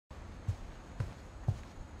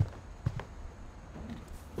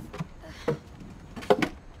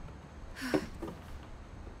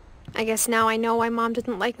I guess now I know why Mom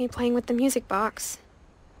didn't like me playing with the music box.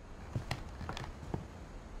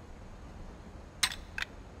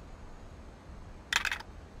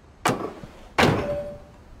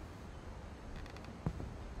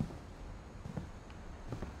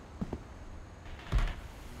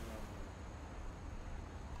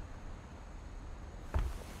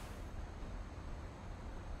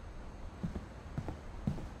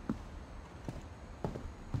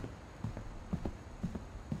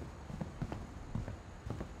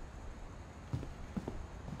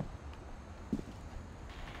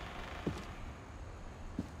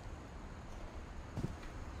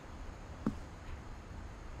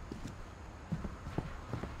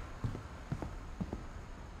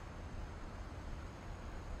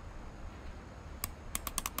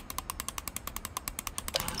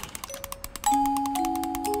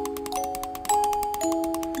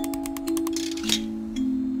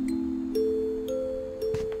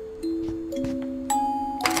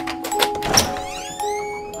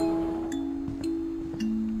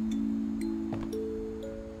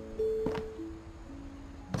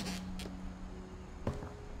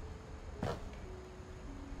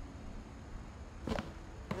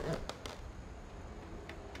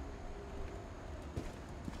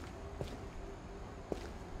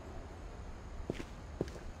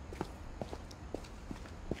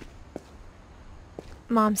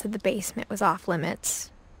 Mom said the basement was off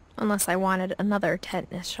limits, unless I wanted another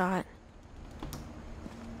tetanus shot.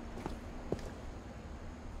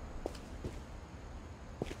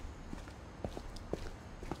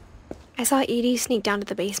 I saw Edie sneak down to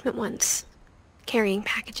the basement once, carrying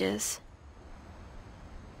packages.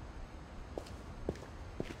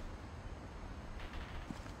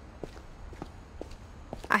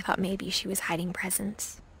 I thought maybe she was hiding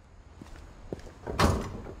presents.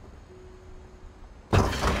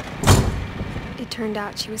 It turned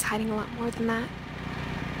out she was hiding a lot more than that.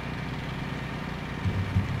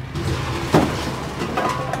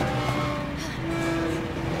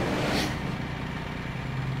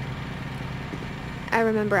 I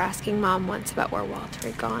remember asking Mom once about where Walter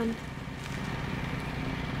had gone.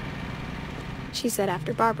 She said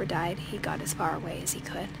after Barbara died, he got as far away as he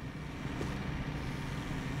could.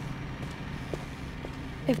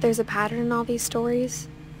 If there's a pattern in all these stories,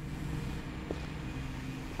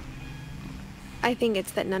 I think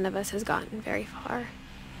it's that none of us has gotten very far.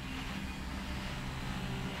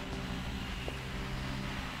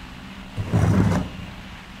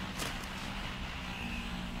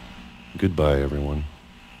 Goodbye, everyone.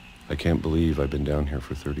 I can't believe I've been down here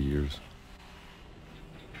for 30 years.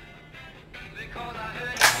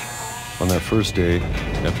 On that first day,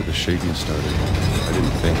 after the shaking started, I didn't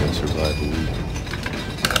think I'd survive a week.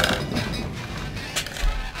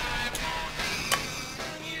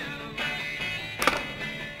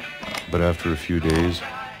 But after a few days,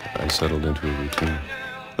 I settled into a routine.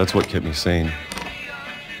 That's what kept me sane.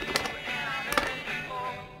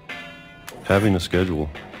 Having a schedule,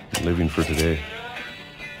 living for today.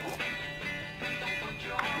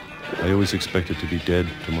 I always expected to be dead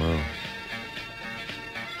tomorrow.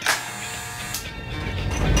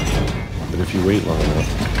 But if you wait long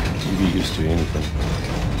enough, you get used to anything.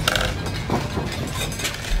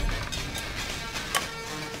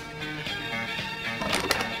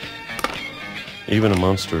 Even a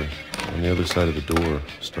monster on the other side of the door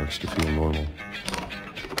starts to feel normal.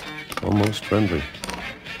 Almost friendly.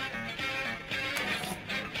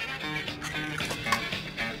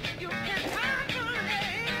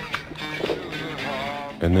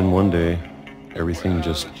 And then one day, everything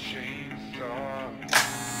just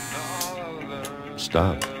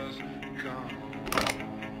stopped.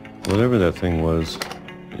 Whatever that thing was,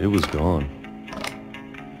 it was gone.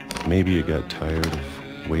 Maybe it got tired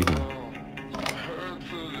of waiting.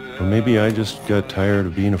 Or maybe I just got tired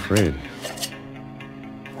of being afraid.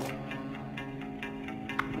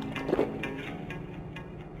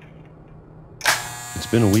 It's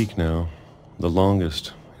been a week now, the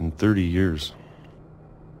longest in 30 years.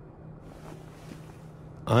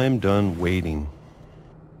 I'm done waiting.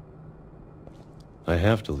 I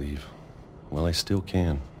have to leave while I still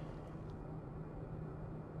can.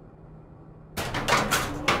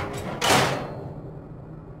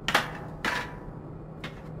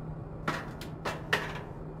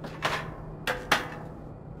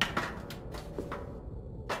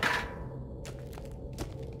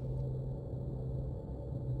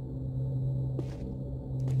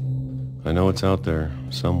 I know it's out there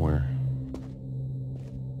somewhere.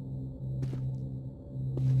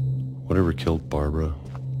 Whatever killed Barbara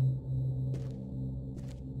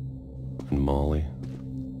and Molly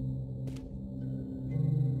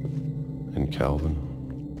and Calvin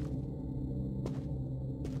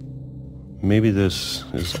Maybe this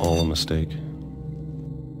is all a mistake.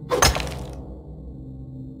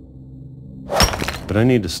 But I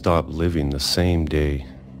need to stop living the same day,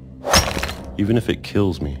 even if it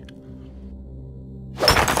kills me.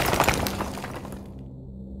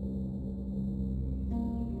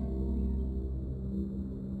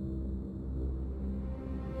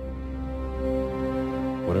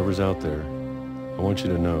 Whatever's out there, I want you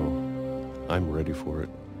to know I'm ready for it.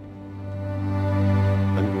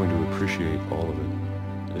 I'm going to appreciate all of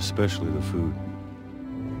it, especially the food.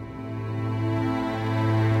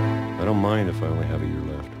 I don't mind if I only have a year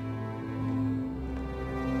left,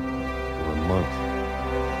 or a month,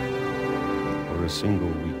 or a single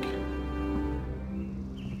week.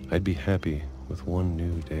 I'd be happy with one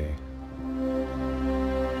new day.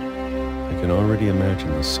 I can already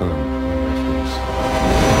imagine the sun on my face.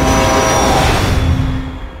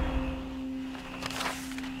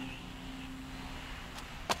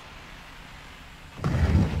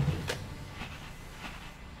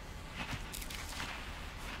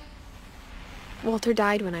 Walter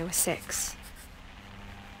died when I was 6.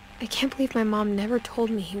 I can't believe my mom never told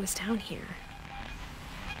me he was down here.